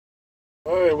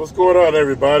Hey, what's going on,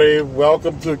 everybody?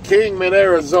 Welcome to Kingman,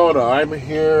 Arizona. I'm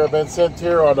here. I've been sent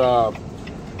here on a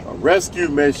rescue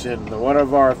mission. One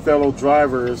of our fellow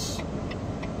drivers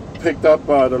picked up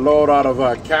the load out of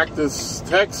Cactus,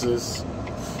 Texas.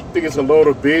 I think it's a load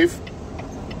of beef.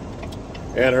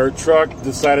 And her truck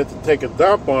decided to take a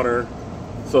dump on her.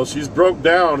 So she's broke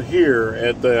down here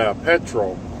at the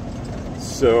petrol.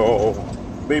 So,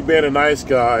 me being a nice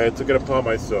guy, I took it upon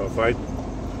myself.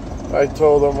 I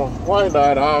told them, why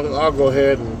not? I'll go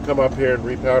ahead and come up here and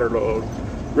repowder load,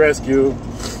 rescue.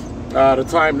 The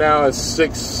time now is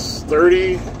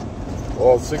 6:30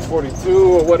 or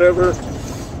 6:42 or whatever.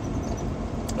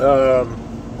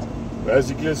 As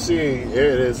you can see, it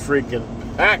is freaking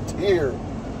packed here.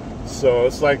 So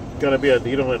it's like gonna be a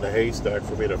needle in a haystack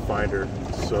for me to find her.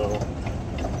 So,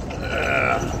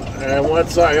 and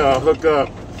once I hook up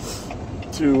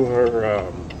to her,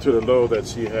 to the load that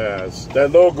she has. That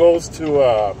load goes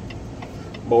to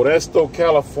Modesto,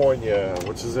 California,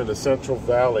 which is in the Central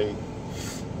Valley.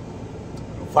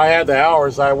 If I had the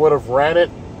hours, I would have ran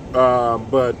it,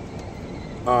 oh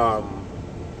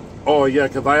yeah,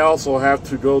 because I also have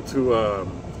to go to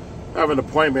have an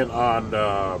appointment on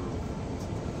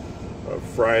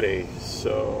Friday.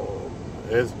 So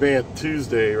it's being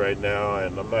Tuesday right now,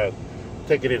 and I'm not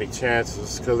taking any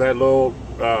chances because that load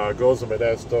goes to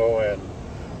Modesto, and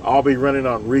I'll be running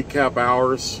on recap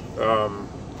hours.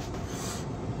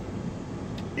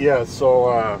 Yeah, so,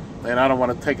 and I don't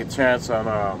want to take a chance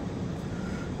on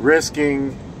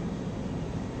risking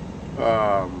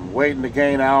waiting to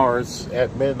gain hours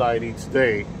at midnight each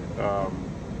day.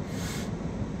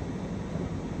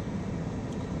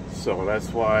 So that's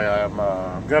why I'm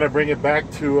gonna bring it back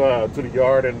to the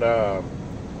yard in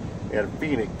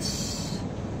Phoenix.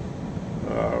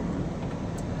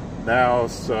 Now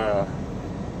it's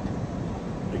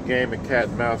the game of cat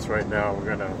and mouse right now. We're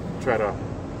gonna try to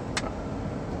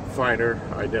find her,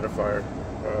 identify her.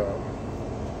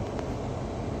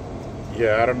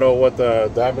 Yeah, I don't know what the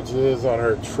damage is on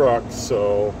her truck,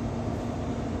 so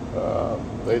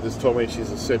they just told me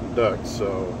she's a sitting duck.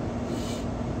 So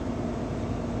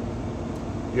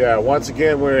yeah, once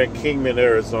again we're in Kingman,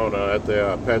 Arizona at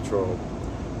the petrol.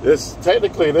 This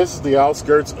is the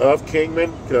outskirts of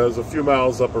Kingman, because a few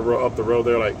miles up the road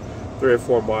there, like 3 or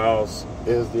 4 miles,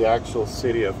 is the actual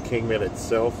city of Kingman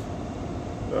itself.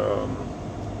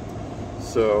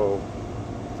 So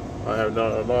I have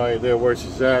no idea where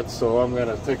she's at, so I'm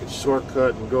gonna take a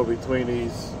shortcut and go between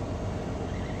these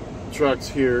trucks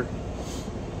here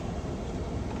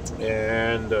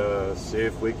and see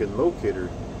if we can locate her.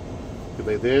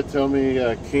 They did tell me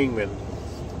Kingman.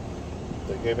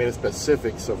 They gave me the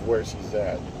specifics of where she's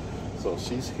at, so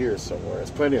she's here somewhere. There's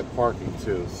plenty of parking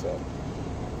too, so.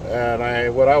 And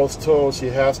what I was told, she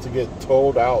has to get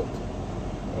towed out.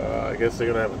 I guess they're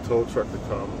gonna have a tow truck to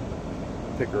come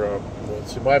pick her up. But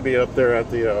she might be up there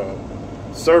at the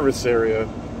service area.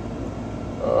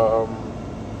 So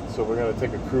we're gonna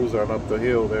take a cruise on up the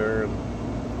hill there, and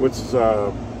which is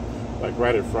like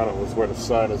right in front of us, where the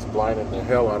sun is blinding the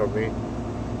hell out of me.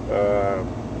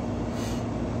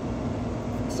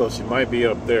 So she might be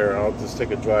up there. I'll just take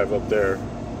a drive up there.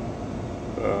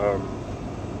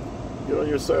 Get on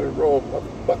your side and roll,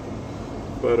 motherfucker.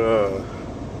 But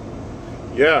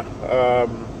yeah,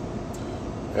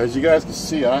 as you guys can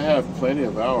see, I have plenty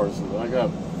of hours. I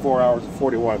got 4 hours and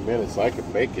 41 minutes. I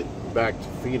can make it back to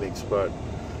Phoenix, but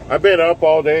I've been up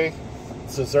all day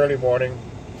since early morning.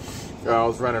 I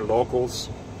was running locals,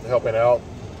 helping out.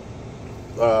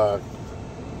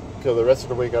 Because the rest of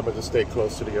the week I'm gonna just stay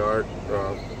close to the yard,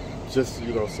 just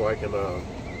so I can.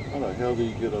 How the hell do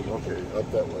you get up? Okay, up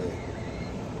that way.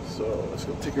 So let's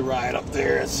go take a ride up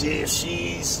there and see if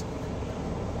she's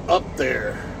up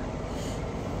there.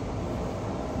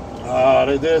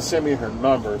 They did send me her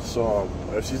number, so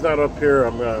if she's not up here,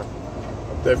 I'm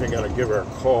definitely gonna give her a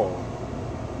call.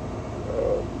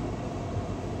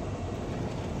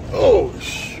 Oh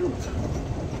shoot!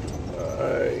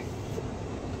 Alright.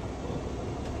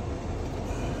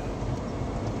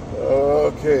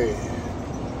 Okay.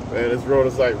 Man, this road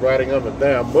is like riding on the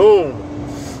damn moon.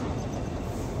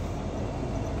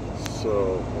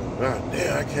 So, god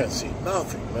damn, I can't see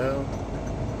nothing, man.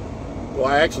 Well,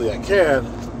 I can.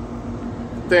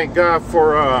 Thank God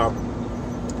for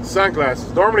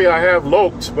sunglasses. Normally I have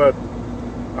Lokes, but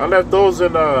I left those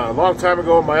in a long time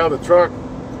ago in my other truck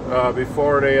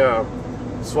before they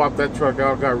swapped that truck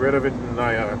out, got rid of it, and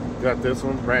I got this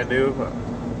one brand new.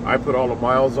 I put all the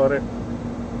miles on it,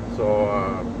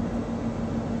 so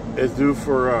it's due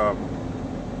for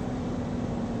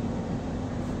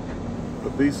the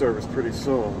B service pretty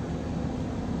soon.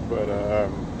 But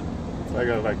I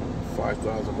got like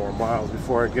 5,000 more miles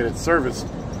before I get it serviced,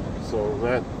 so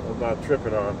that I'm not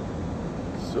tripping on.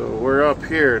 So we're up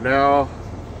here now.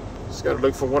 Just got to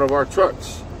look for one of our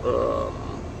trucks.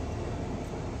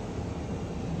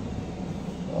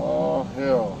 Oh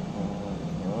hell,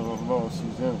 I don't know if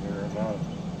she's in here or not.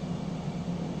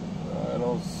 I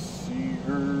don't see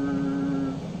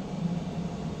her.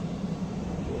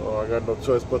 Oh, I got no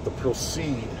choice but to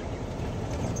proceed.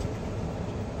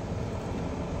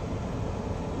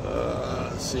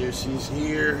 See if she's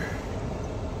here.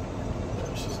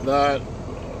 If she's not,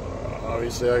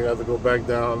 obviously I got to go back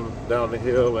down the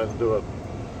hill and do a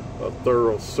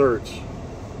thorough search.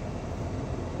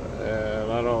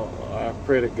 And I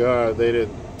pray to God they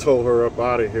didn't tow her up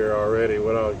out of here already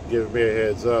without giving me a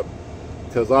heads up,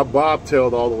 because I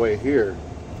bobtailed all the way here,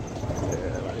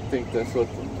 and I think that's what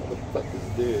the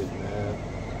motherfuckers did, man.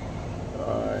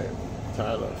 Alright,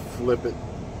 time to flip it.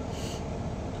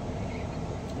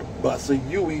 Bust a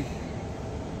Yui.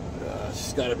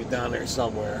 She's got to be down there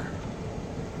somewhere.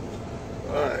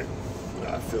 Alright,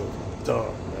 I feel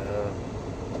dumb, man.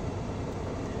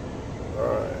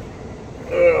 Alright.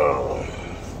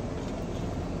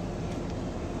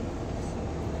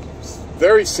 It's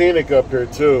very scenic up here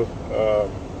too.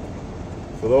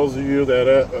 For those of you that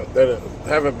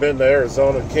haven't been to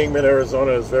Arizona, Kingman,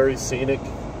 Arizona is very scenic.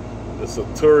 It's a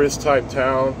tourist type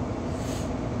town.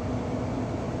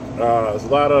 There's a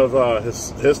lot of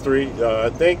history. I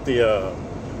think the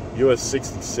US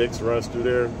 66 runs through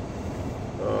there,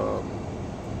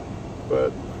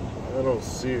 but I don't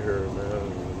see her,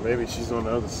 man. Maybe she's on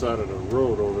the other side of the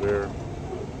road over there.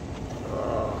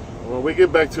 When we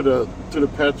get back to the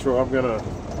petrol, I'm gonna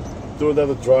do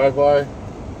another drive-by,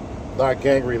 not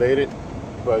gang related,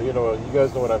 but you know, you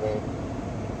guys know what I mean.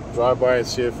 Drive by and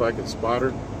see if I can spot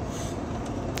her.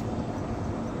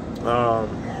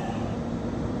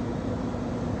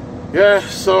 Yeah,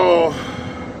 so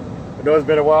I know it's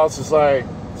been a while since I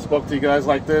spoke to you guys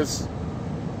like this.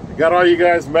 I got all you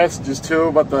guys' messages too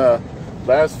about the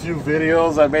last few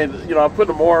videos I made. You know, I'm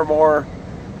putting more and more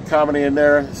comedy in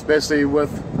there, especially with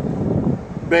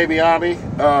Baby Ami,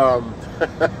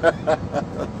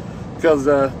 because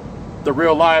the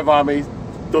real live Ami,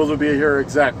 those would be her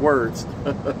exact words.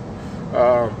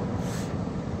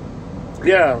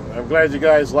 Yeah, I'm glad you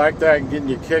guys like that and getting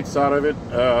your kicks out of it.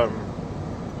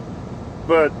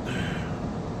 But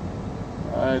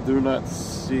I do not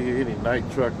see any night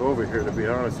truck over here, to be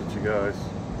honest with you guys.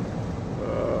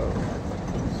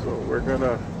 So we're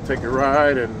gonna take a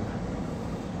ride and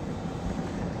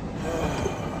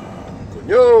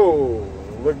yo,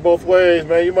 look both ways,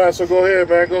 man. You might as well go ahead,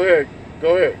 man. Go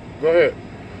ahead.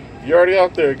 You're already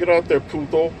out there. Get out there,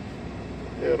 puto.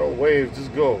 Yeah, don't wave.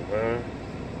 Just go, man.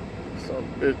 Some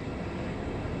bit.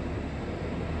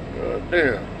 God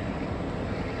damn.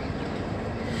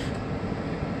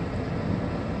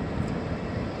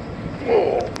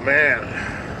 Oh man,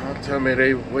 don't tell me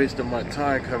they wasting my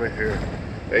time coming here.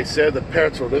 They said the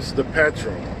petrol. This is the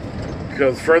petrol,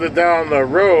 because further down the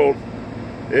road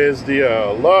is the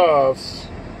Loves,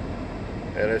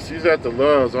 and if she's at the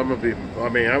Loves, I won't be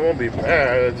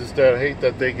mad. I just hate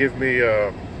that they give me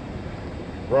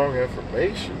wrong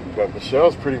information. But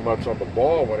Michelle's pretty much on the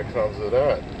ball when it comes to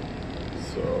that.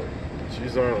 So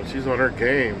she's on her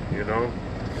game, you know.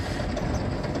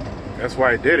 That's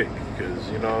why I did it.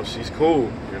 Because, you know, she's cool.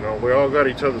 You know, we all got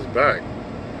each other's back.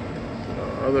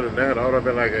 Other than that, I would have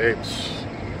been like, hey,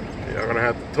 I'm going to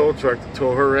have the tow truck to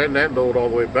tow her and that load all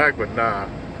the way back. But nah.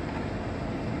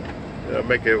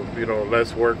 Make it, you know,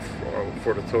 less work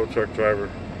for the tow truck driver.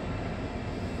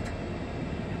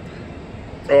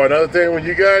 Oh, another thing, when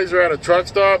you guys are at a truck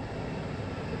stop,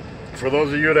 for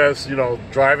those of you that's, you know,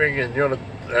 driving and you're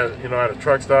at a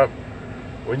truck stop,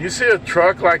 when you see a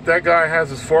truck like that guy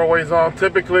has his four-ways on,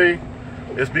 typically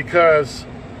it's because,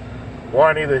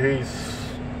 one, either he's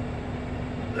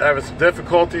having some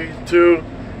difficulty, two,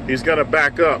 he's going to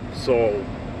back up. So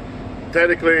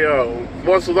technically,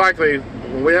 most likely,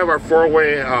 when we have our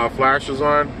four-way flashers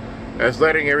on, that's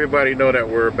letting everybody know that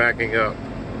we're backing up.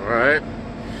 All right.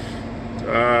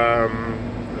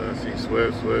 Let's see,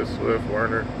 Swift,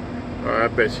 Warner. I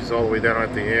bet she's all the way down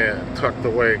at the end, tucked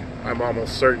away. I'm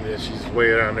almost certain that she's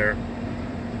way down there,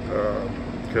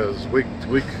 because we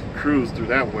cruise through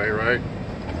that way, right?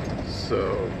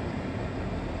 So,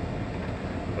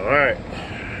 all right.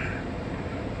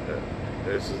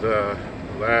 This is the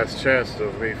last chance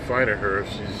of me finding her if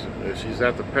she's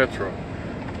at the petrol.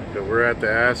 Because we're at the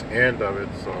ass end of it.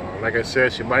 So, like I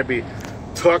said, she might be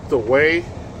tucked away.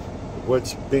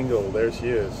 Which, bingo, there she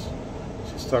is.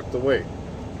 She's tucked away.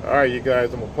 Alright, you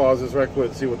guys, I'm going to pause this right quick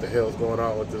and see what the hell's going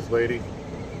on with this lady.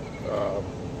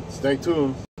 Stay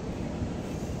tuned.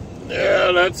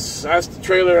 Yeah, that's the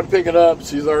trailer I'm picking up.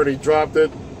 She's already dropped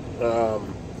it.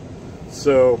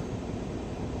 So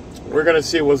we're gonna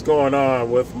see what's going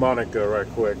on with Monica right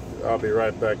quick. I'll be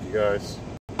right back, you guys.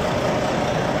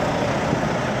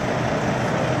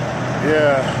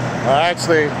 Yeah,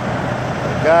 actually,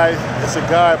 it's a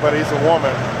guy, but he's a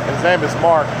woman. His name is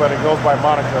Mark, but he goes by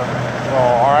Monica. So,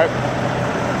 all right.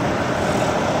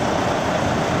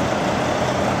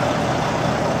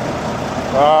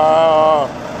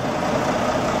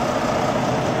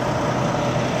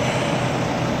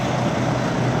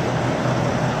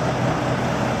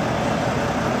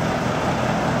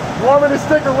 You want me to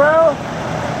stick around?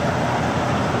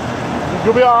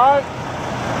 You'll be all right?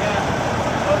 Yeah.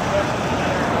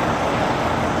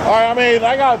 All right, I mean,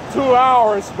 I got 2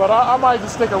 hours, but I might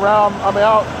just stick around. I mean,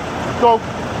 I'll go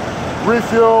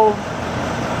refuel.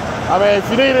 I mean, if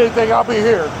you need anything, I'll be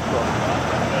here. So.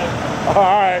 All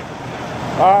right.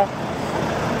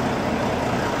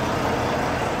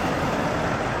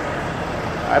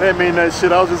 I didn't mean that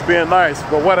shit. I was just being nice.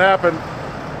 But what happened?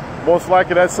 Most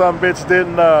likely that son of a bitch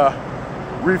didn't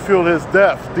refuel his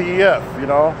DEF, you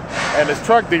know, and his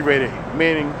truck derated,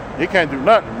 meaning he can't do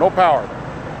nothing, no power.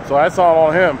 So that's all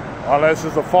on him, unless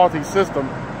it's a faulty system,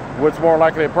 which more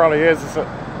likely it probably is.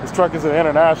 His truck is an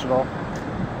international.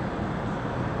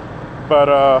 But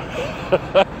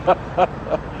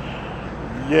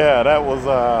yeah, that was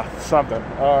something.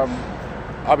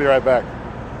 I'll be right back.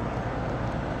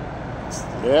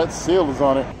 Yeah, the seal is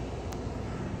on it.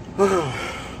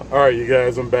 All right, you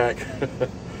guys, I'm back.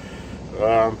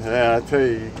 Yeah, I tell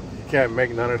you, you can't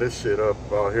make none of this shit up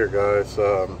out here, guys.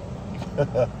 To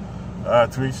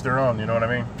each their own, you know what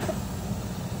I mean?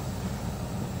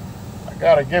 I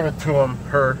gotta give it to him,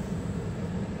 her.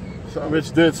 Some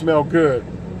bitch did smell good.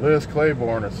 Liz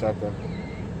Claiborne or something.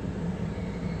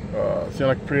 Seemed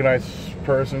like a pretty nice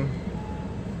person.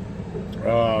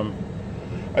 I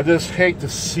just hate to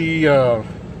see my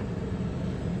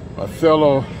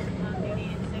fellow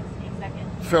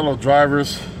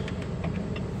drivers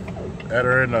that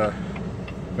are in a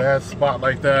bad spot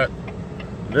like that.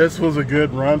 This was a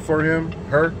good run for him,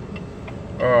 her.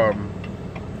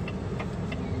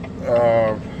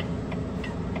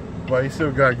 But he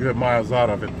still got good miles out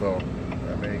of it, though.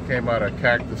 I mean, he came out of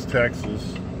Cactus,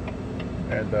 Texas,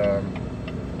 and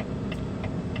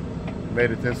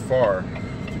made it this far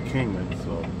to Kingman.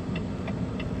 So,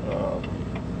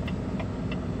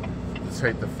 just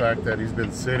hate the fact that he's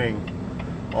been sitting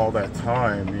all that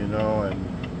time, you know. And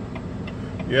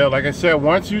yeah, like I said,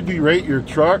 once you derate your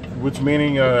truck, which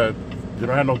meaning you don't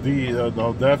have no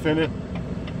DEF in it,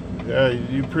 yeah,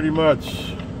 you pretty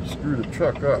much screw the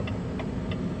truck up.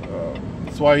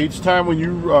 That's why each time when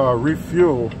you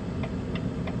refuel,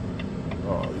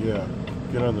 oh yeah,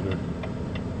 get under there.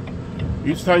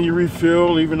 Each time you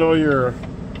refuel, even though your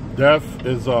DEF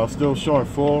is still showing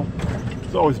full,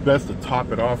 it's always best to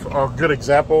top it off. A good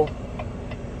example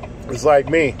is like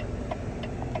me.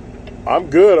 I'm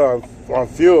good on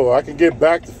fuel. I can get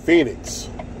back to Phoenix,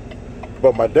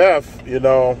 but my DEF, you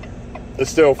know, is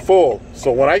still full.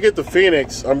 So when I get to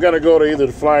Phoenix, I'm gonna go to either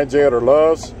the Flying Jet or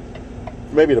Love's,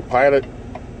 maybe the Pilot.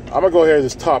 I'm gonna go ahead and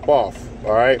just top off,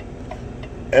 all right?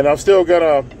 And I'm still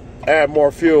gonna add more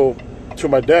fuel to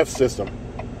my DEF system.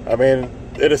 I mean,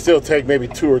 it'll still take maybe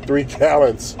 2 or 3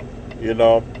 gallons, you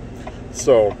know.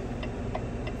 So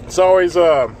it's always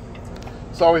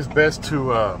best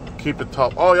to keep it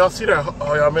top. Oh, y'all see that?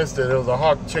 Oh, y'all missed it. It was a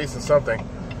hawk chasing something.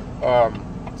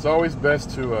 It's always best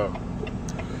to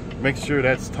make sure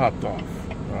that's topped off.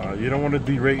 You don't want to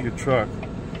derate your truck,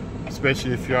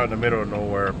 especially if you're out in the middle of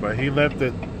nowhere. But he left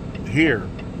it here,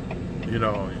 you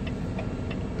know.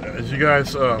 As you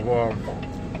guys, well,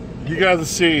 you guys will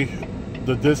see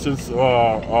the distance,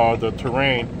 the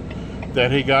terrain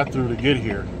that he got through to get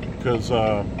here. Because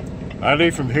I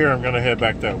leave from here, I'm gonna head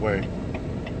back that way.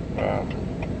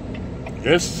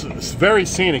 It's very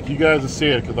scenic. You guys will see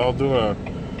it because I'll do a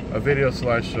video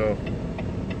slideshow.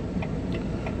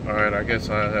 All right, I guess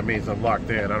that means I'm locked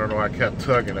in. I don't know why I kept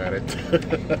tugging at it.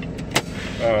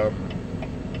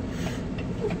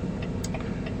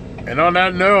 And on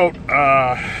that note,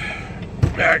 I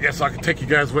guess I can take you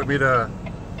guys with me to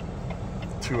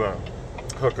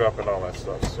hook up and all that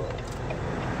stuff. So,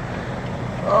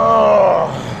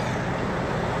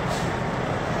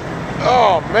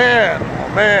 oh man,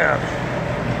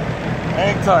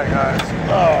 hang tight, guys.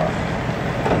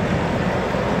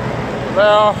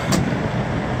 Now,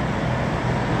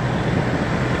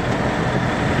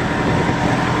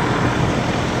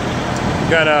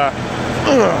 gotta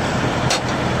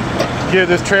give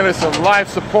this trailer some life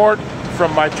support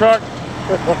from my truck.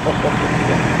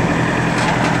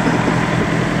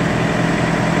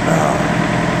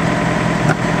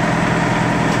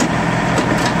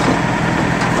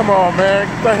 Come on, man.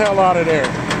 Get the hell out of there.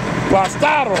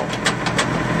 Bastardo.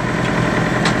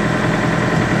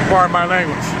 Pardon my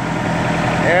language.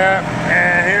 Yeah,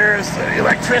 and here's the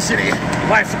electricity,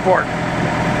 life support.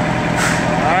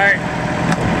 All right.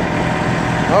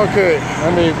 Okay,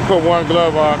 let me put one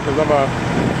glove on because I'm going to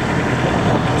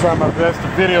try my best to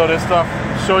video this stuff,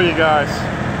 show you guys.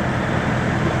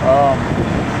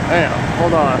 Damn,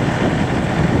 hold on.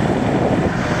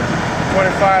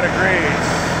 25 degrees.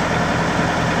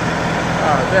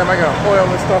 Ah, damn, I got oil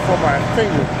and stuff on my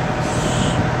finger.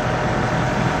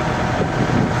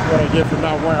 That's what I get for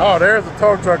not wearing. Oh, there's a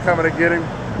tow truck coming to get him.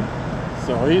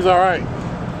 So he's all right.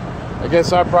 I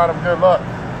guess I brought him good luck.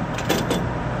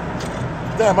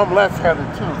 Damn, I'm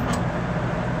left-handed too.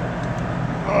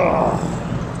 Oh,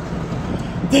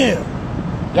 damn.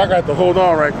 Y'all got to hold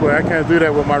on right quick. I can't do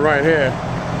that with my right hand.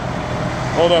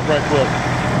 Hold up right quick.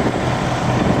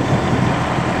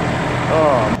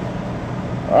 Oh.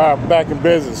 Alright, I'm back in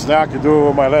business. Now I can do it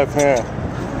with my left hand.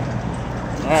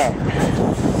 Alright.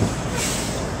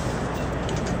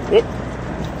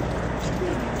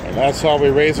 And that's how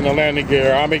we're raising the landing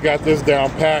gear. Ami got this down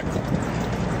packed.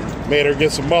 Made her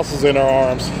get some muscles in her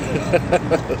arms.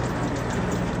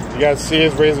 You guys see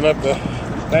us raising up the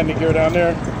landing gear down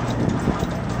there?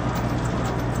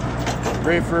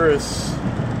 Reefer is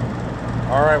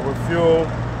alright with fuel.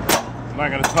 I'm not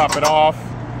going to top it off.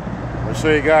 I'll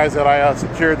show you guys that I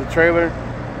secured the trailer.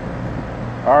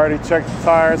 I already checked the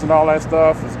tires and all that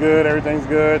stuff. It's good. Everything's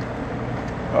good.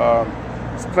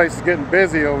 This place is getting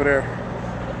busy over there.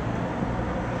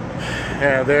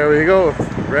 And there we go.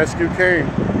 Rescue came.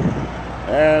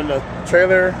 And the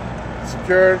trailer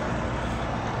secured.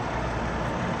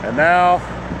 And now,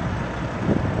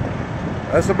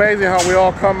 that's amazing how we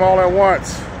all come all at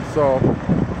once. So,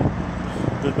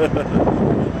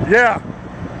 yeah.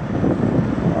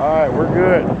 Alright, we're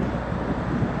good.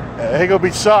 He gonna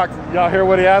be shocked. Y'all hear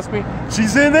what he asked me?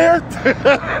 She's in there?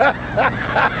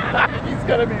 He's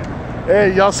gonna be.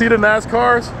 Hey, y'all see the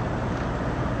NASCARs?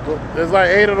 There's like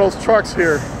 8 of those trucks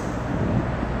here.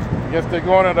 I guess they're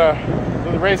going to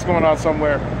the race going on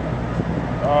somewhere.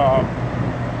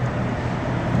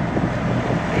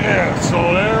 Yeah,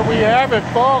 so there we have it,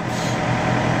 folks.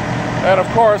 And of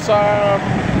course, I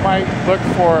might look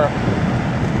for.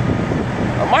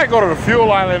 I might go to the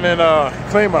fuel island and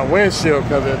clean my windshield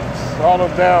because it's all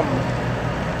of them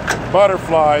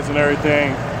butterflies and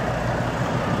everything.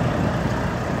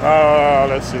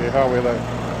 Let's see how we look.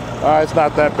 It's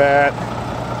not that bad.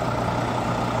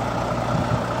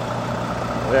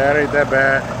 Yeah, it ain't that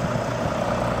bad.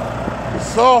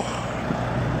 So,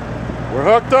 we're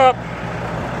hooked up,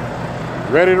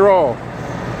 ready to roll.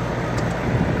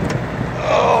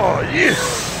 Oh, yeah.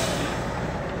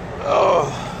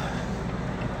 Oh.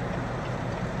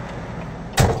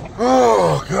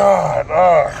 Oh God!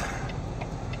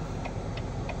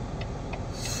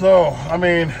 So I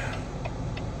mean,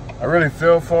 I really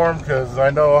feel for him because I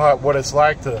know what it's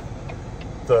like to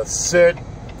sit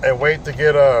and wait to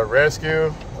get a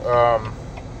rescue.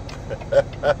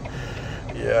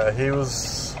 Yeah, he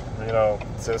was, you know,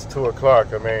 since 2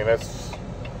 o'clock. I mean, it's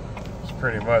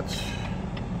pretty much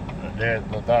a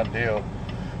done deal.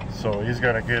 So he's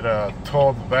gonna get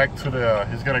towed back to the.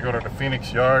 He's gonna go to the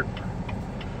Phoenix yard.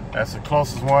 That's the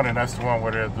closest one, and that's the one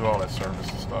where they'll do all that service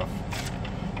and stuff.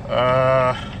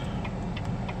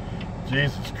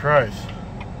 Jesus Christ.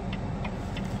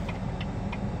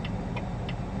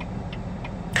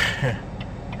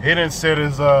 He didn't set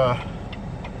his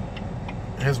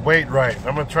weight right.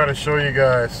 I'm gonna try to show you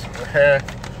guys.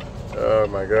 Oh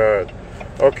my God.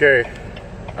 Okay.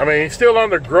 I mean, he's still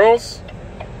under gross.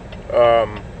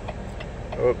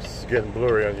 Oops, it's getting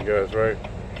blurry on you guys, right?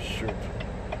 Shoot.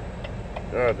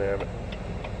 God damn it.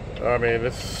 I mean,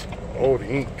 this old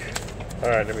ink.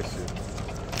 Alright, let me see.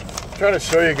 I'm trying to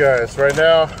show you guys right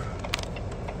now.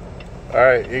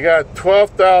 Alright, he got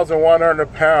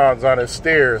 12,100 pounds on his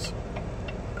steers.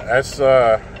 That's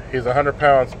he's 100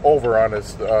 pounds over on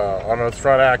his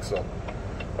front axle.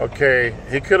 Okay,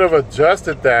 he could have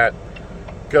adjusted that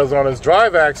because on his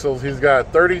drive axles he's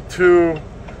got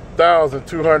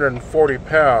 32,240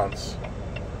 pounds.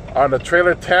 On the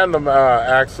trailer tandem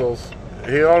axles,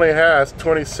 he only has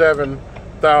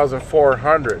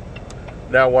 27,400.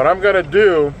 Now what I'm gonna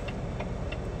do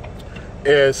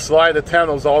is slide the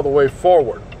tandems all the way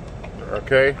forward.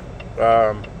 Okay,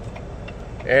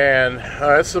 and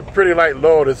it's a pretty light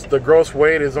load. It's the gross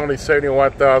weight is only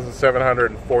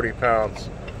 71,740 pounds.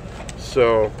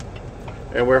 So,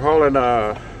 and we're hauling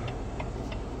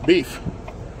beef.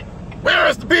 Where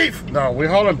is the beef? No, we're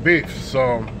hauling beef,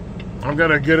 so I'm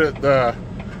gonna get it. I'm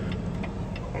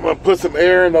gonna put some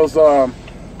air in those.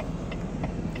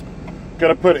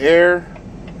 Gonna put air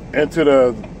into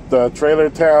the trailer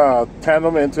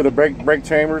tandem into the brake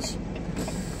chambers.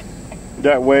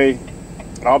 That way,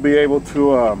 I'll be able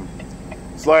to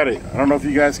slide it. I don't know if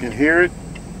you guys can hear it.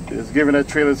 It's giving that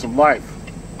trailer some life.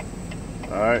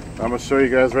 All right, I'm gonna show you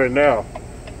guys right now.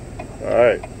 All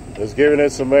right, it's giving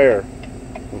it some air.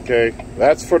 Okay,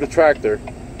 that's for the tractor.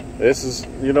 This is,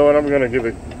 you know what, I'm gonna give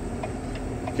it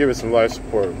some life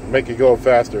support, make it go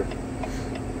faster.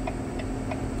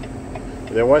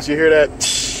 And then once you hear that,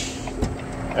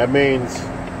 that means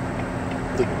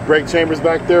the brake chambers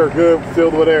back there are good,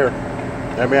 filled with air.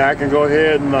 I mean, I can go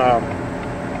ahead and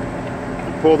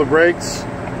pull the brakes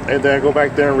and then go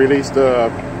back there and release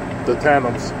the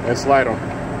tandems and slide them.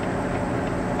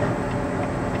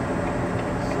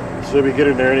 So should be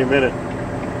getting there any minute.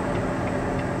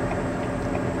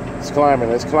 It's climbing,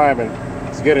 it's climbing.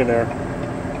 It's getting there.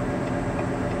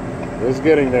 It's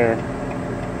getting there.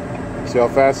 See how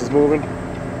fast it's moving?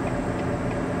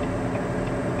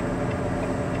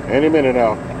 Any minute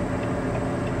now.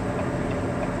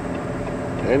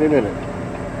 Any minute.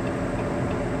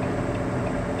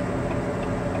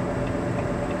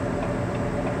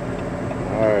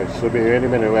 Alright, should be any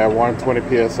minute. We're at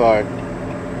 120 psi.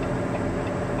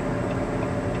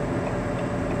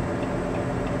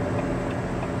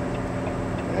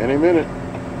 Any minute.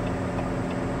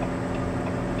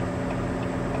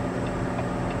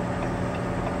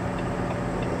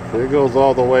 If it goes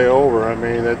all the way over, I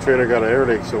mean, that trailer got an air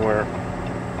leak somewhere.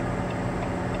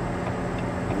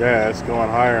 Yeah, it's going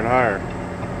higher and higher.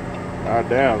 God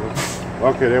damn.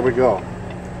 Okay, there we go.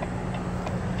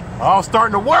 I'm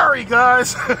starting to worry,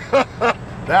 guys.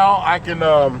 Now I can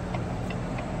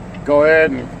go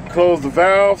ahead and close the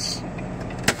valves.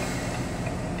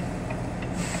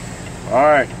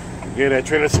 Alright, give that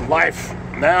trailer some life.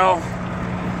 Now,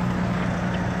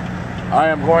 I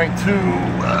am going to,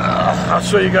 I'll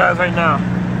show you guys right now.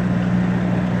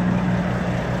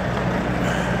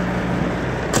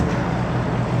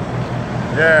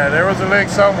 Yeah, there was a leak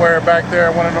somewhere back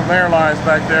there, one of them airlines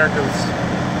back there,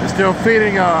 because it's still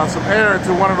feeding some air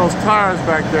to one of those tires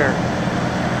back there.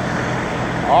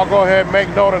 I'll go ahead and make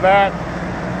note of that.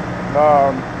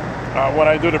 When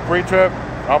I do the pre-trip,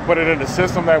 I'll put it in the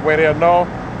system, that way they'll know.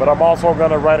 But I'm also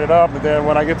gonna write it up, and then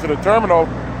when I get to the terminal,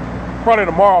 probably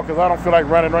tomorrow, because I don't feel like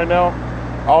running right now,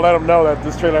 I'll let them know that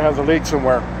this trailer has a leak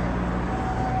somewhere.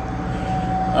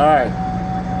 All right.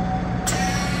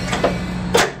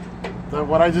 So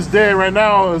what I just did right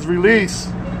now is release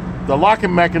the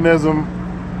locking mechanism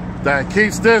that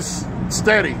keeps this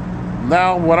steady.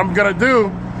 Now what I'm gonna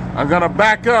do, I'm gonna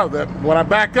back up. When I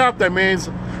back up, that means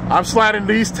I'm sliding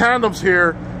these tandems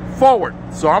here forward.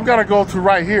 So I'm gonna go to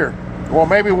right here, or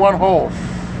maybe one hole.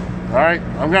 All right,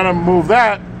 I'm gonna move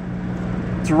that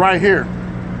to right here.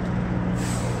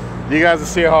 You guys will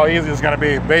see how easy it's gonna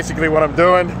be. Basically what I'm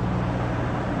doing,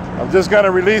 I'm just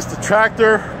gonna release the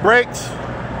tractor brakes,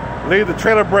 leave the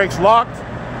trailer brakes locked,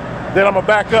 then I'm gonna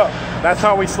back up. That's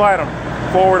how we slide them,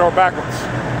 forward or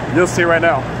backwards. You'll see right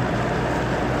now.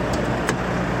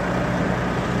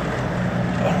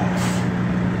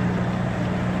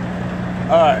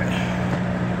 All right.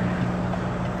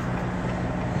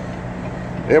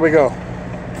 Here we go.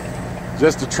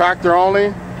 Just the tractor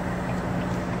only.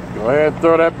 Go ahead and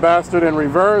throw that bastard in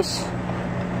reverse.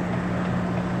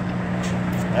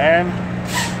 And,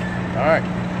 all right.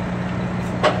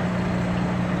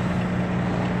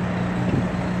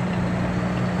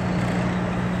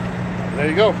 There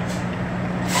you go.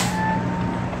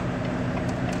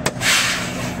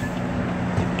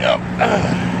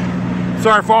 Yep.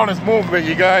 Sorry for all this movement,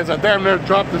 you guys. I damn near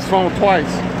dropped this phone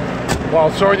twice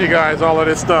while showing you guys all of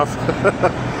this stuff.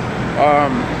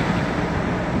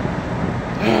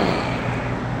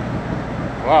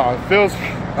 Wow, it feels,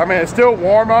 I mean, it's still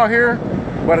warm out here,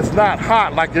 but it's not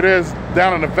hot like it is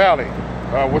down in the valley,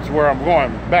 which is where I'm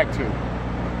going back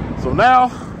to. So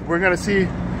now we're gonna see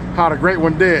how the great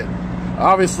one did.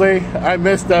 Obviously, I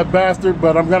missed that bastard,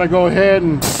 but I'm gonna go ahead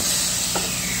and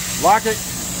lock it.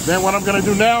 Then what I'm gonna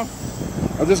do now,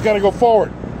 I'm just gonna go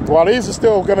forward. While these are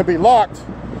still gonna be locked,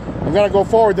 I'm gonna go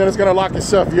forward, then it's gonna lock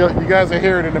itself. You guys will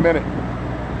hear it in a minute.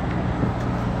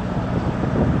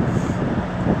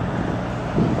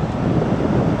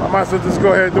 I might as well just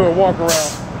go ahead and do a walk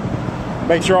around.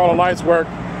 Make sure all the lights work.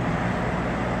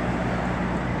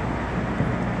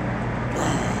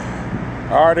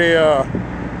 I already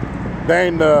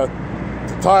banged the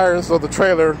tires of the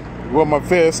trailer with my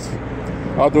fist.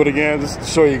 I'll do it again just to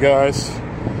show you guys.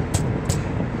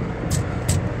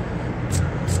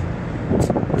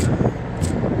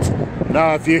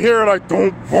 Now, if you hear like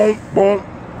boom, boom, boom,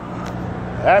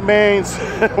 that means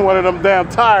one of them damn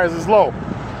tires is low.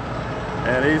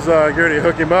 And he's getting ready to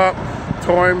hook him up,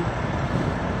 tow him.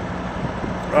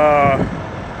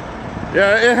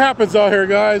 Yeah, it happens out here,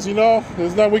 guys, you know.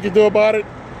 There's nothing we can do about it.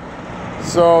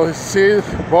 So, see,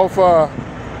 both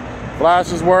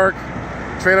flashes work.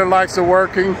 Trailer lights are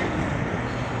working.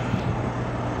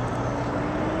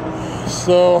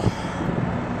 So,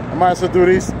 I might as well do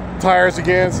these tires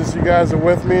again since you guys are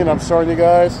with me and I'm showing you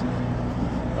guys.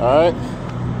 Alright.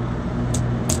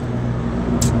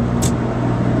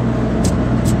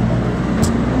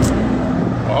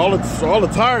 All the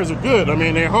tires are good. I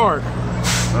mean, they're hard.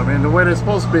 I mean, the way they're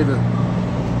supposed to be. The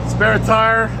spare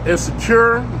tire is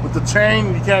secure with the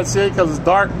chain. You can't see it because it's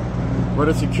dark, but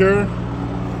it's secure.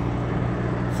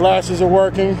 Flashes are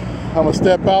working. I'm gonna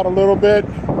step out a little bit.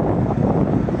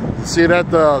 See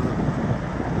that the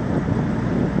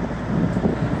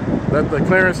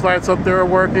clearance lights up there are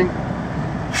working.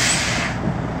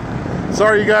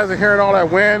 Sorry you guys are hearing all that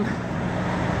wind.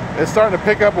 It's starting to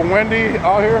pick up a windy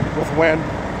out here with wind.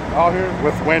 Out here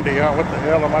with windy. What the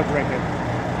hell am I drinking?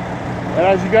 And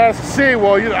as you guys can see,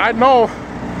 well, I know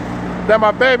that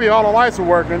my baby, all the lights are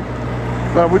working,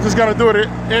 but we're just gonna do it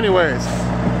anyways.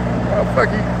 Oh, fuck,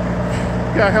 you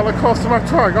got hella close to my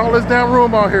truck. All this damn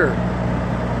room out here.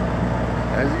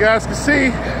 As you guys can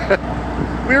see,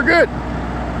 we're good.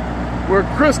 We're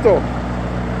crystal.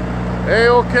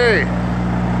 A-okay.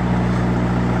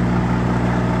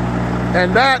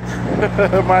 And that,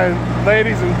 my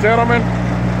ladies and gentlemen,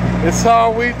 is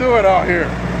how we do it out here.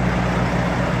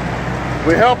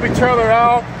 We help each other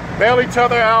out, bail each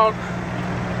other out.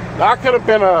 I could have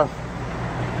been a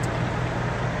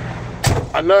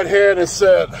nuthead and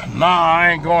said, nah,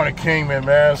 I ain't going to Kingman,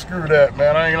 man. Screw that,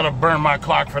 man. I ain't gonna burn my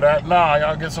clock for that. Nah,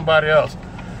 y'all get somebody else.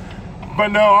 But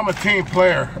no, I'm a team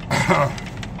player.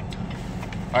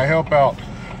 I help out.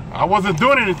 I wasn't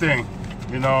doing anything,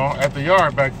 you know, at the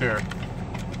yard back there.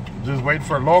 Just waiting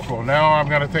for a local. Now I'm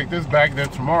gonna take this back, then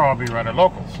tomorrow I'll be running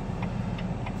locals.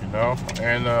 You know,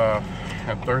 and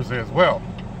Thursday as well.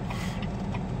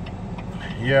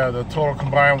 Yeah, the total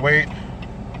combined weight,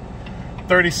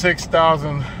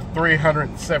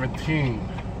 36,317.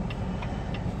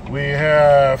 We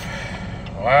have,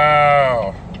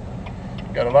 wow,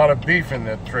 got a lot of beef in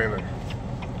that trailer.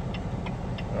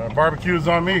 Barbecue's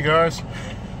on me, guys.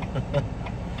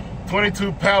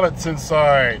 22 pallets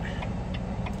inside.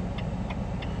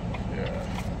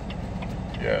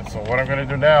 Yeah, so what I'm gonna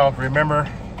do now, remember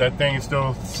that thing is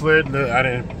still slid, I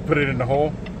didn't put it in the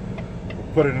hole,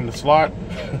 put it in the slot.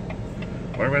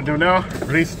 What I'm gonna do now,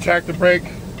 release the tractor brake,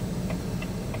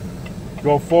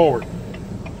 go forward.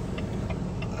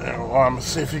 And, well, I'm gonna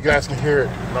see if you guys can hear it.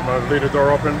 I'm gonna leave the door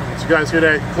open. Once you guys hear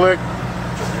that click,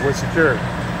 we're secured.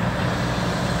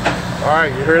 All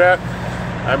right, you hear that?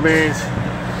 That means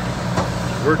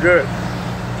we're good.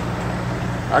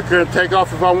 I couldn't take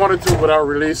off if I wanted to without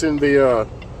releasing the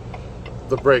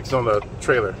brakes on the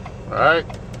trailer. All right.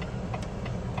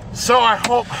 So I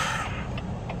hope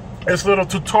this little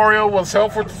tutorial was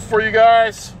helpful for you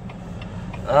guys.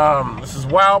 This is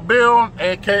Wild Bill,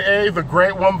 aka the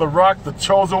Great One, the Rock, the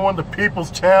Chosen One, the People's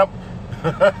Champ.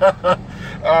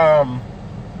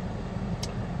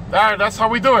 That's how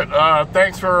we do it.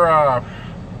 Thanks for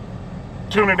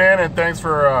tuning in, and thanks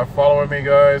for following me,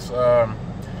 guys.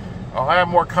 I'll add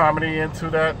more comedy into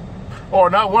that. Oh,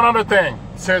 now one other thing.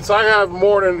 Since I have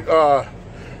more than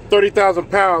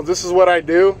 30,000 pounds, this is what I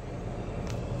do.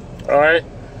 All right.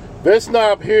 This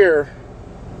knob here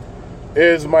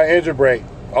is my engine brake,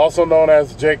 also known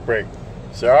as the Jake brake.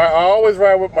 So I always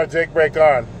ride with my Jake brake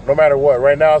on, no matter what.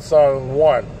 Right now it's on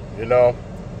 1, you know.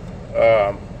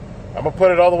 I'm gonna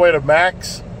put it all the way to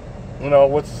max. You know,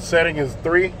 what's the setting is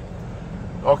 3.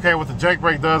 Okay, what the Jake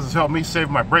brake does is help me save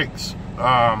my brakes.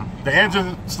 The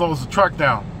engine slows the truck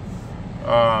down.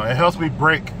 It helps me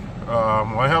brake.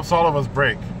 Well, it helps all of us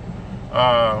brake.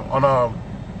 On the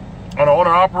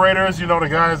owner operators, you know, the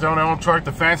guys that own their own truck,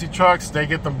 the fancy trucks, they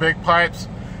get them big pipes.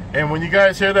 And when you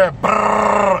guys hear that,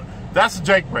 brrr, that's a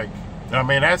Jake brake. I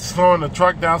mean, that's slowing the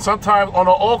truck down. Sometimes on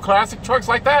the old classic trucks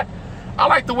like that, I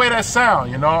like the way that sound,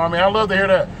 you know. I mean, I love to hear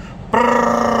that.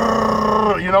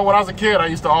 Brrr. You know, when I was a kid, I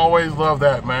used to always love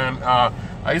that, man.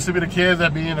 I used to be the kids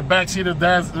that be in the backseat of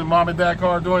dad's mom and dad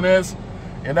car doing this.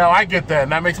 And now I get that,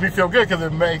 and that makes me feel good because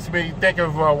it makes me think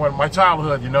of when my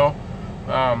childhood, you know.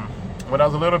 When I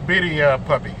was a little bitty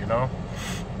puppy, you know.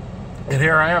 And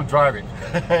here I am driving.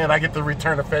 And I get to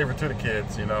return a favor to the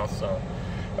kids, you know. So,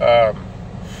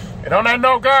 and on that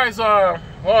note, guys,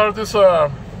 well, just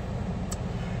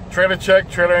trailer check,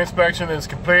 trailer inspection is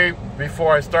complete.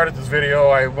 Before I started this video,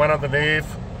 I went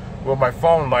underneath with my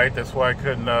phone light. That's why I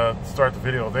couldn't start the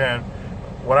video then.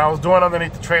 What I was doing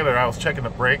underneath the trailer, I was checking the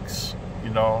brakes, you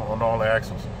know, on all the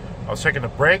axles. I was checking the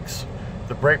brakes,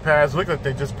 the brake pads. Look like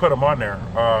they just put them on there.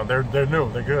 They're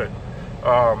new, they're good.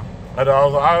 And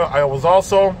I was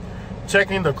also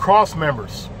checking the cross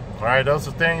members. All right, those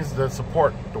are things that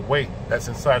support the weight that's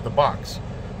inside the box.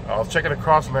 I was checking the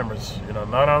cross members. You know,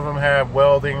 none of them had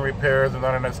welding repairs and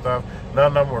none of that stuff. None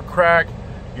of them were cracked.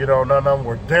 You know, none of them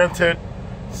were dented.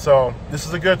 So this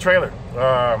is a good trailer.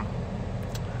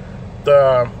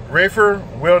 The reefer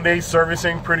will need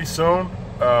servicing pretty soon.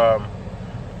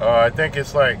 I think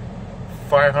it's like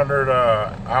 500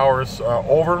 hours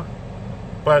over.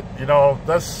 But you know,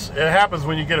 it happens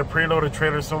when you get a preloaded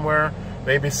trailer somewhere.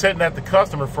 They be sitting at the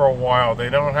customer for a while. They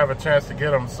don't have a chance to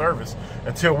get them serviced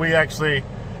until we actually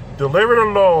deliver the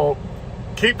load,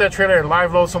 keep that trailer in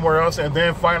live load somewhere else, and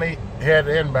then finally head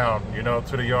inbound, you know,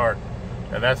 to the yard.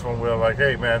 And that's when we're like,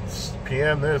 hey man,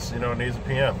 PM this, you know, needs a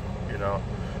PM, you know.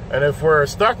 And if we're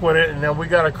stuck with it, and then we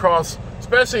got to cross,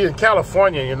 especially in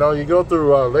California, you know, you go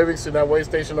through Livingston, that way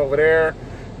station over there.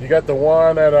 You got the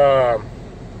one at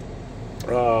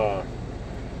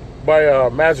by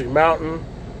Magic Mountain.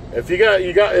 If you got,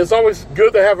 it's always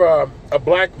good to have a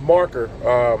black marker,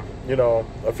 you know,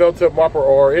 a felt tip marker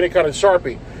or any kind of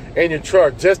Sharpie in your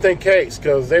truck, just in case,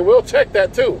 because they will check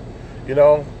that too, you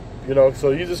know.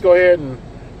 So you just go ahead and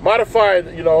modify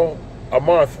it, you know, a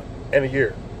month and a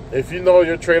year. If you know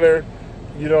your trailer,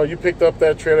 you know, you picked up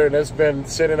that trailer and it's been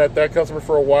sitting at that customer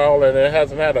for a while and it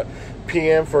hasn't had a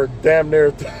PM for damn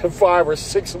near 5 or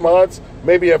 6 months,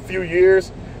 maybe a few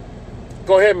years.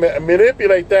 Go ahead and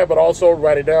manipulate that, but also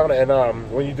write it down. And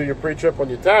when you do your pre-trip on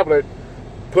your tablet,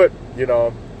 put, you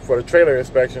know, for the trailer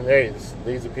inspection, hey, this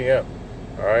needs a PM.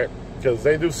 All right, because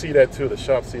they do see that too. The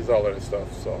shop sees all of this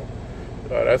stuff. So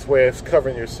that's where it's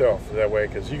covering yourself that way,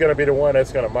 because you're going to be the one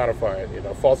that's going to modify it, you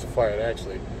know, falsify it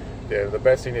actually. The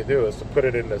best thing to do is to put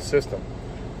it in the system.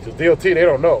 Because DOT, they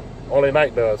don't know. Only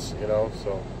Night does, you know.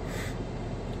 So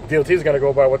DOT is going to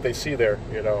go by what they see there,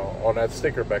 you know, on that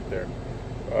sticker back there.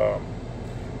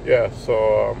 Yeah,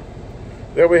 so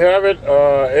there we have it.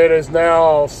 It is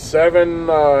now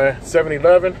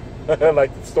 7-11,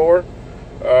 like the store.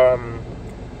 I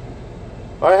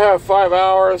have 5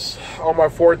 hours on my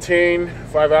 14,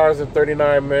 5 hours and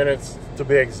 39 minutes to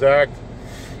be exact.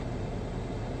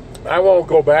 I won't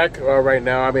go back right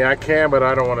now. I mean, I can, but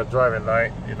I don't want to drive at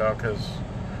night, you know, because,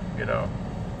 you know,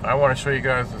 I want to show you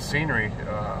guys the scenery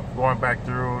going back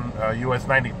through US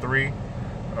 93.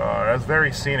 That's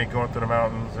very scenic, going through the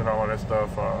mountains and all that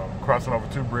stuff, crossing over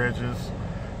 2 bridges,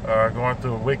 going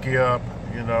through Wickiup,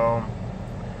 you know,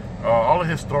 all the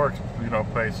historic, you know,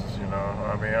 places, you know.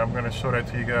 I mean, I'm going to show that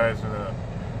to you guys in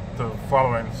the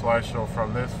following slideshow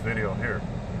from this video here.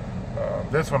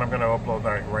 This one I'm going to upload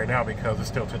right now because it's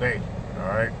still today, all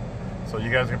right? So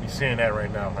you guys are going to be seeing that right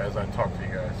now as I talk to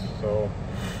you guys. So,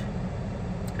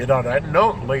 you know, on that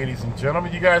note, ladies and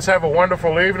gentlemen, you guys have a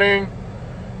wonderful evening.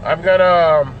 I'm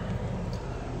gonna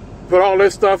put all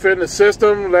this stuff in the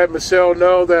system, let Michelle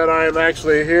know that I am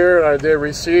actually here. I did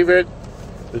receive it.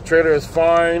 The trailer is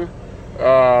fine.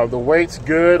 The weight's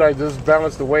good. I just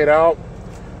balanced the weight out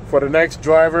for the next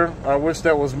driver. I wish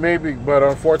that was me, but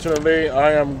unfortunately,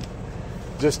 I am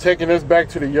just taking this back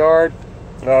to the yard.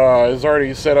 It's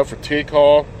already set up for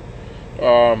T-call.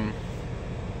 They're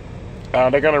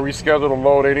gonna reschedule the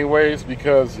load anyways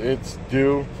because it's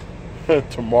due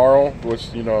tomorrow,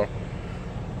 which, you know,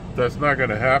 that's not going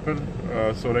to happen.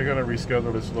 So they're going to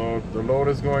reschedule this load. The load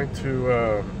is going to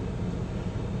I'm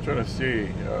trying to see,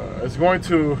 it's going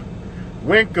to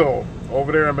Winco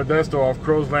over there in Modesto off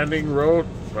Crow's Landing Road.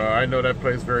 I know that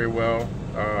place very well.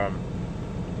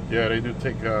 Yeah, they do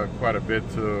take quite a bit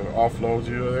to offload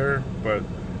you there, but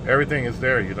everything is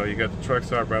there. You know, you got the truck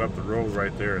stop right up the road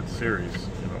right there at Ceres,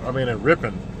 you know, I mean at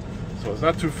Ripon, so it's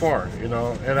not too far, you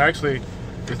know. And actually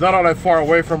it's not all that far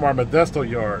away from our Modesto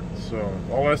yard, so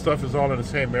all that stuff is all in the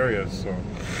same area. So,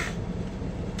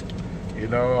 you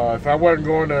know, if I wasn't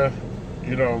going to,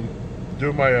 you know,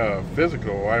 do my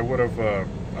physical, I would have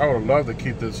loved to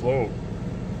keep this load.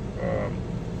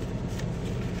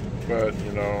 But,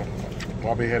 you know,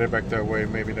 I'll be headed back that way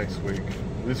maybe next week,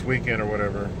 this weekend or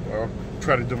whatever. I'll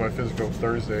try to do my physical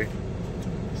Thursday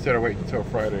instead of waiting until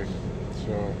Friday.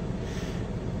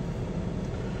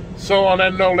 So on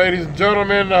that note, ladies and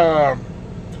gentlemen, yeah,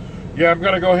 I'm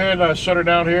gonna go ahead and shut her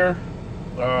down here.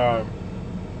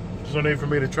 There's no need for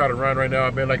me to try to run right now.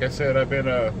 Like I said, I've been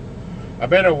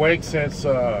awake since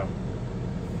 5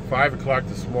 o'clock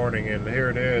this morning, and here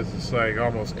it is. It's like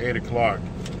almost 8 o'clock.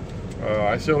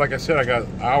 I still, like I said, I got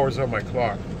hours on my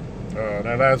clock.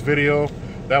 That last video,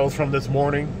 that was from this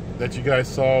morning that you guys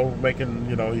saw, making,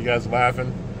 you know, you guys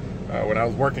laughing when I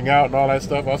was working out and all that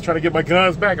stuff. I was trying to get my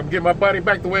guns back. I'm getting my body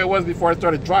back the way it was before I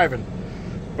started driving.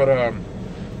 But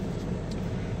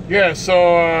yeah,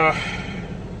 so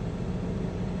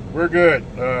we're good.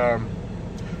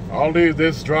 I'll leave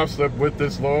this drop slip with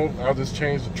this load. I'll just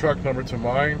change the truck number to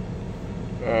mine.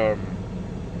 I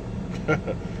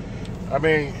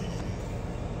mean,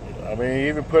 he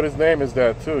even put his name as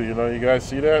that too. You know, you guys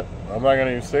see that? I'm not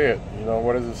gonna even say it. You know,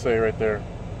 what does it say right there?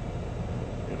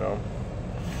 You know.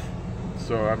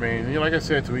 So I mean, you know, like I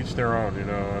said, to each their own. You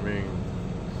know, I mean,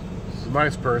 he's a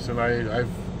nice person. I've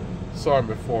saw him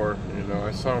before. You know,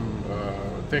 I saw him.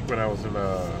 I think when I was in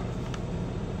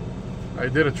I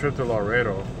did a trip to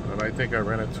Laredo, and I think I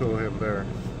ran into him there.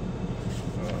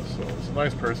 So it's a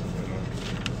nice person.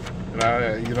 You know,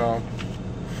 and you know.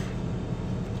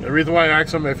 The reason why I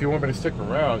asked him if he wanted me to stick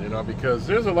around, you know, because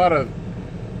there's a lot of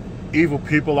evil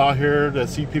people out here that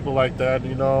see people like that,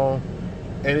 you know,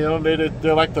 and you know they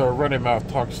like to run their mouth,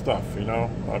 talk stuff, you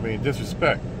know. I mean,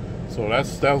 disrespect. So that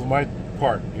was my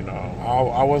part, you know.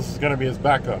 I was gonna be his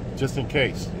backup just in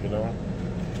case, you know.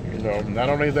 You know, not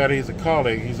only that he's a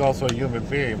colleague, he's also a human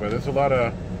being. But there's a lot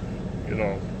of, you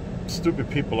know, stupid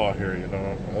people out here, you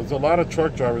know. There's a lot of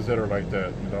truck drivers that are like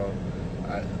that, you know.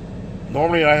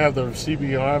 Normally I have the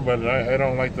CB on, but I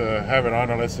don't like to have it on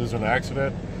unless there's an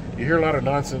accident. You hear a lot of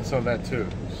nonsense on that too.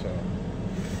 So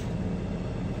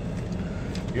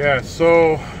yeah,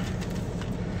 so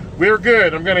we're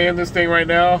good. I'm gonna end this thing right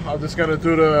now. I'm just gonna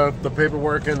do the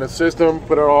paperwork in the system,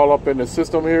 put it all up in the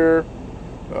system here.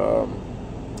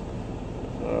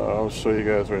 I'll show you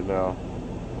guys right now.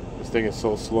 This thing is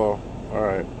so slow.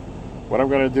 Alright, what I'm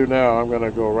gonna do now, I'm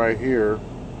gonna go right here,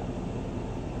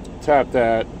 tap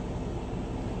that.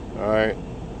 Alright,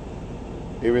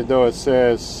 even though it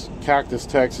says Cactus,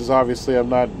 Texas, obviously I'm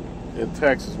not in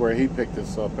Texas where he picked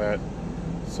this up at.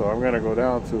 So I'm going to go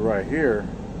down to right here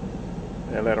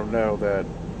and let him know that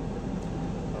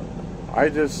I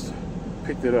just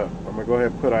picked it up. I'm going to go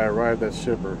ahead and put I arrived at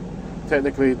shipper.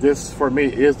 Technically, this for me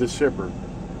is the shipper.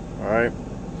 Alright,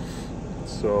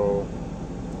 so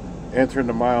entering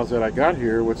the miles that I got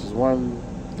here, which is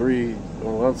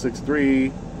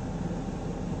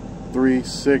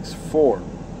 163,364.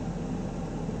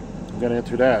 I'm gonna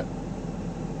enter that.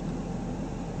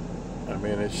 I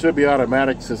mean, it should be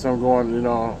automatic since I'm going, you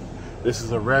know, this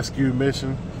is a rescue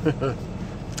mission.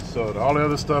 So all the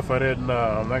other stuff I didn't,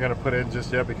 I'm not gonna put in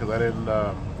just yet because I didn't,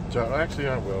 actually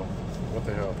I will. What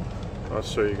the hell? I'll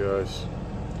show you guys.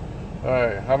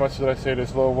 Alright, how much did I say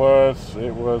this load was?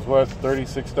 It was, what,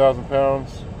 36,000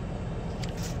 pounds?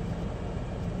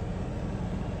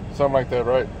 Something like that,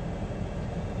 right?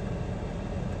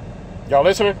 Y'all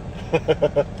listening?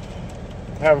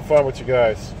 Having fun with you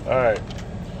guys. Alright.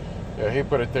 Yeah, he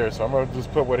put it there, so I'm going to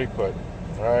just put what he put.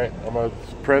 Alright, I'm going to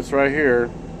press right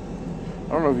here. I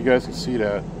don't know if you guys can see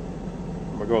that.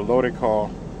 I'm going to go load a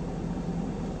call.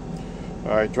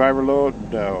 Alright, driver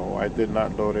load? No, I did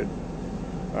not load it.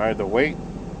 Alright, the weight?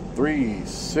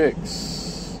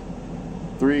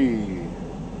 36317.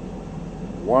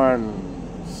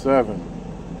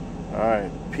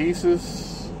 Alright,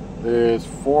 pieces is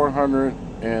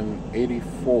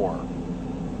 484.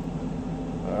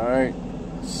 Alright,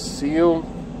 seal.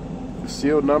 The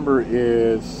seal number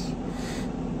is,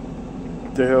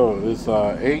 what the hell is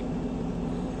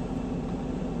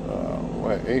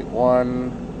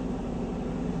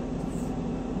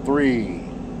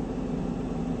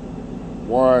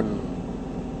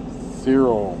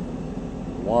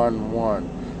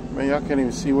Man, y'all can't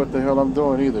even see what the hell I'm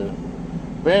doing either.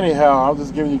 But anyhow, I'm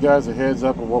just giving you guys a heads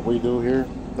up of what we do here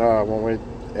when we're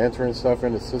entering stuff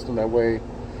in the system. That way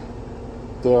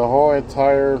the whole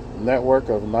entire network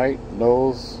of Night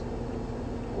knows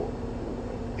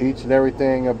each and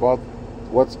everything about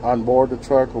what's on board the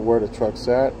truck or where the truck's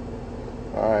at.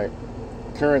 Alright,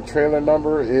 current trailer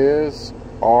number is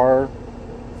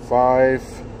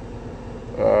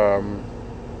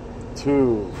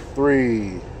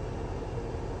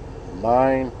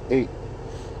R52398.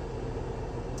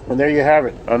 And there you have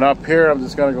it. And up here, I'm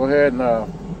just going to go ahead and,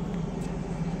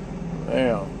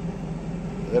 damn,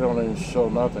 they don't even show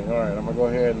nothing. Alright, I'm going to go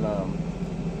ahead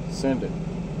and send it.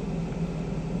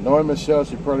 Knowing Michelle,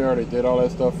 she probably already did all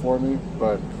that stuff for me,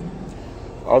 but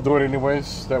I'll do it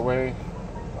anyways. That way,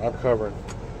 I'm covered.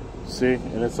 See,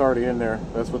 and it's already in there.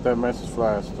 That's what that message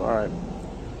flashed. Alright.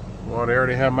 Well, they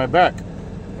already have my back.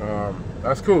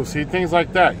 That's cool. See, things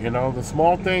like that, you know, the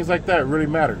small things like that really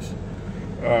matters.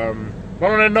 But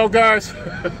on that note, guys,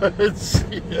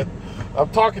 I'm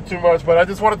talking too much, but I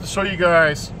just wanted to show you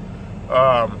guys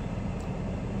how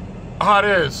it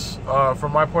is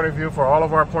from my point of view, for all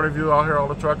of our point of view out here, all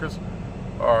the truckers.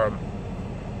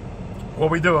 What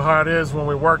we do, how it is when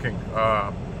we're working,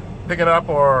 picking up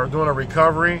or doing a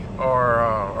recovery or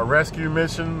a rescue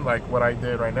mission, like what I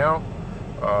did right now.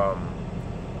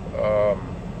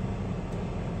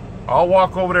 I'll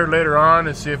walk over there later on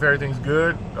and see if everything's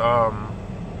good.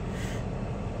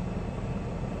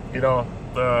 You know,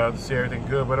 to see everything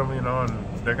good with them, you know, and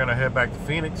they're gonna head back to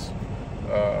Phoenix.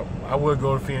 I would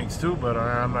go to Phoenix too, but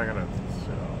I'm not gonna,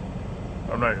 you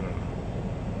know,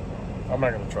 I'm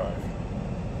not gonna try.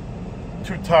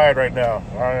 Too tired right now.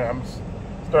 I'm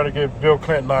starting to get Bill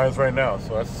Clinton eyes right now,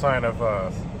 so that's a sign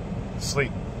of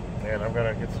sleep, and I'm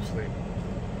gonna get some sleep.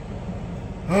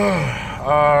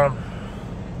 I'm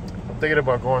thinking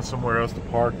about going somewhere else to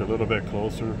park a little bit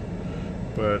closer,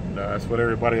 but that's what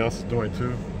everybody else is doing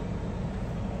too.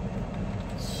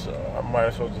 So I might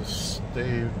as well just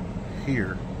stay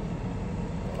here.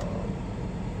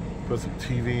 Put some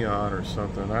TV on or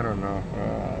something. I don't know.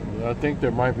 I think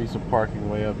there might be some parking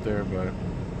way up there, but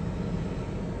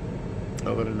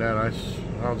other than that,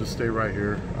 I'll just stay right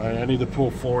here. I need to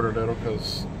pull forward a little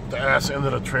because the ass end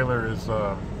of the trailer is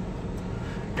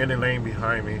in the lane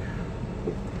behind me.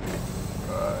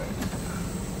 Alright.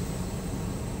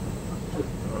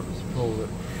 I'll just pull it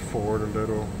forward a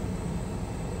little.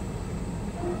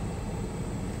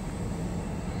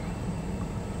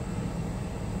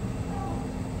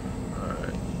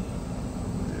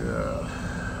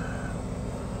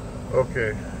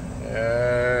 Okay,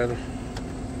 and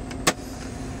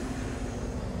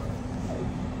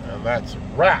that's a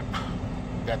wrap.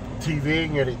 Got the TV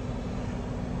and get it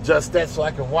just that so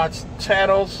I can watch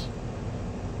channels.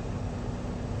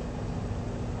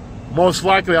 Most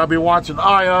likely I'll be watching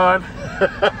Ion.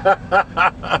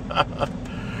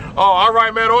 Oh, all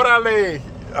right, man. Orale.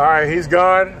 All right, he's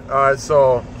gone. All right,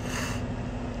 so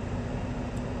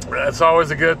that's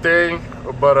always a good thing,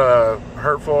 but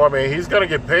hurtful. I mean, he's gonna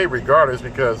get paid regardless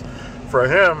because for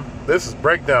him, this is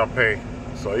breakdown pay.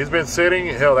 So he's been sitting.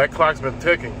 Hell, that clock's been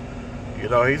ticking. You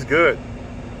know, he's good.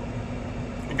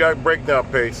 He got breakdown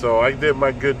pay. So I did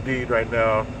my good deed right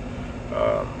now.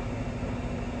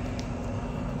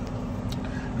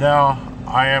 Now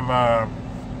I am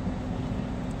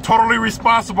totally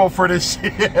responsible for this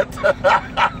shit.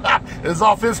 It's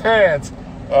off his hands.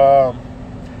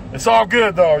 It's all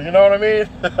good though, you know what I mean?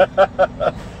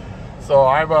 So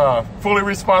I'm fully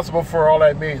responsible for all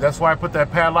that means. That's why I put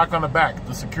that padlock on the back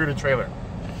to secure the trailer.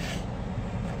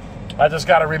 I just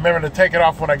got to remember to take it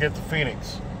off when I get to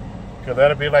Phoenix, because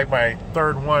that'll be like my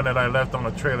third one that I left on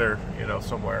the trailer, you know,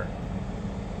 somewhere.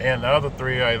 And the other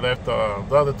three I left, the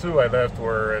other two I left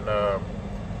were in,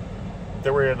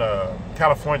 they were in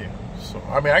California. So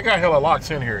I mean, I got hella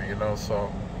locks in here, you know.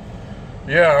 So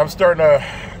yeah, I'm starting to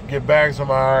get bags on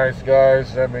my eyes,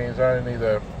 guys. That means I need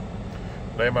to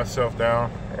lay myself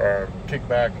down or kick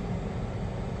back.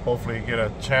 Hopefully get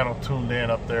a channel tuned in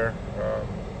up there.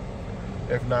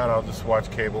 If not, I'll just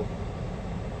watch cable.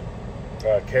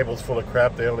 Cable's full of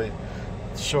crap. They only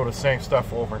show the same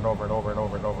stuff over and over and over and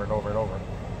over and over and over and over.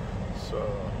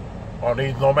 So on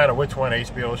these, no matter which one,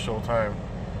 HBO, Showtime,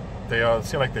 they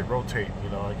seem like they rotate, you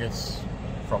know, I guess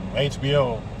from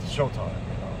HBO to Showtime.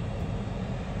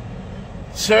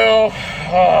 So,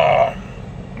 yeah,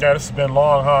 this has been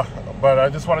long, huh? But I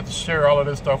just wanted to share all of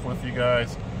this stuff with you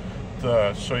guys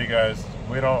to show you guys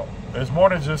there's more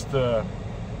than just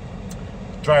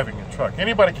driving a truck.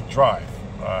 Anybody can drive,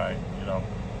 you know,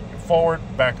 forward,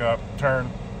 back up, turn.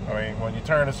 I mean, when you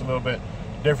turn, it's a little bit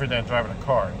different than driving a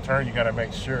car. Turn, you got to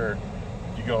make sure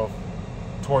you go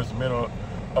towards the middle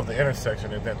of the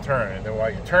intersection and then turn. And then while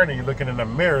you're turning, you're looking in the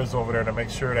mirrors over there to make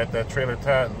sure that that trailer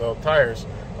little tires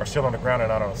are still on the ground and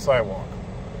not on the sidewalk.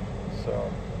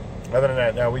 So other than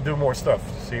that, now we do more stuff.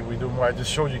 See, we do more. I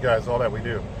just showed you guys all that we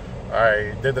do.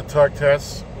 I did the tug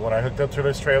test when I hooked up to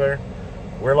this trailer.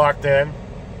 We're locked in.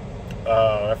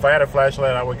 If I had a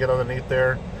flashlight, I would get underneath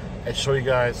there and show you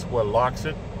guys what locks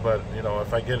it. But you know,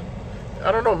 if I get,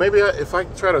 I don't know, maybe if I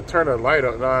try to turn the light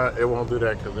on, it won't do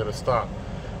that because it'll stop.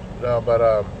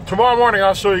 But tomorrow morning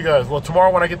I'll show you guys. Well,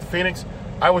 tomorrow when I get to Phoenix,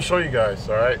 I will show you guys.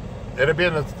 All right, it'll be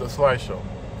in the slideshow.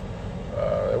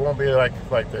 It won't be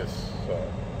like this.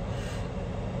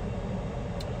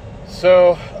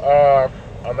 So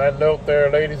on that note, there,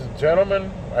 ladies and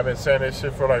gentlemen, I've been saying this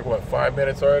shit for like what, 5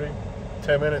 minutes already,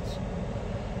 10 minutes.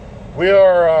 We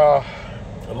are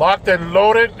locked and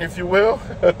loaded, if you will.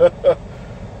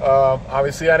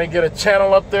 Obviously, I didn't get a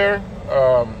channel up there.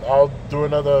 I'll do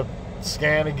another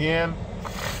scan again.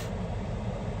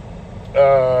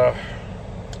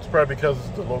 probably because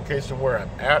it's the location where I'm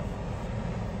at.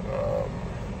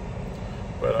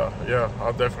 Yeah,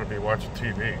 I'll definitely be watching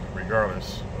TV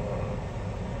regardless.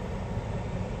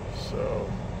 So,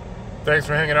 thanks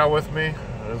for hanging out with me.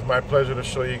 It was my pleasure to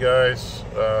show you guys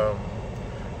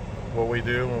what we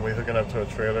do when we're hooking up to a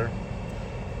trailer.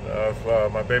 If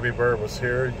my baby bird was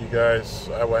here, you guys,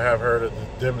 I would have her to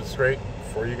demonstrate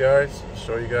for you guys,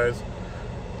 show you guys,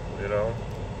 you know.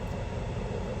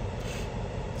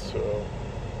 So,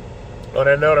 on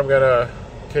that note, I'm gonna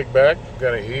kick back,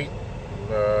 gonna eat,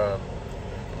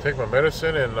 take my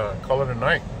medicine, and call it a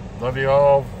night. Love you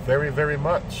all very, very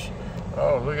much.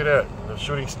 Oh, look at that, the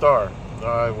shooting star.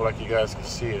 Like you guys can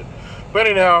see it. But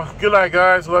anyhow, good night,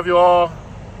 guys. Love you all.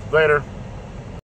 Later.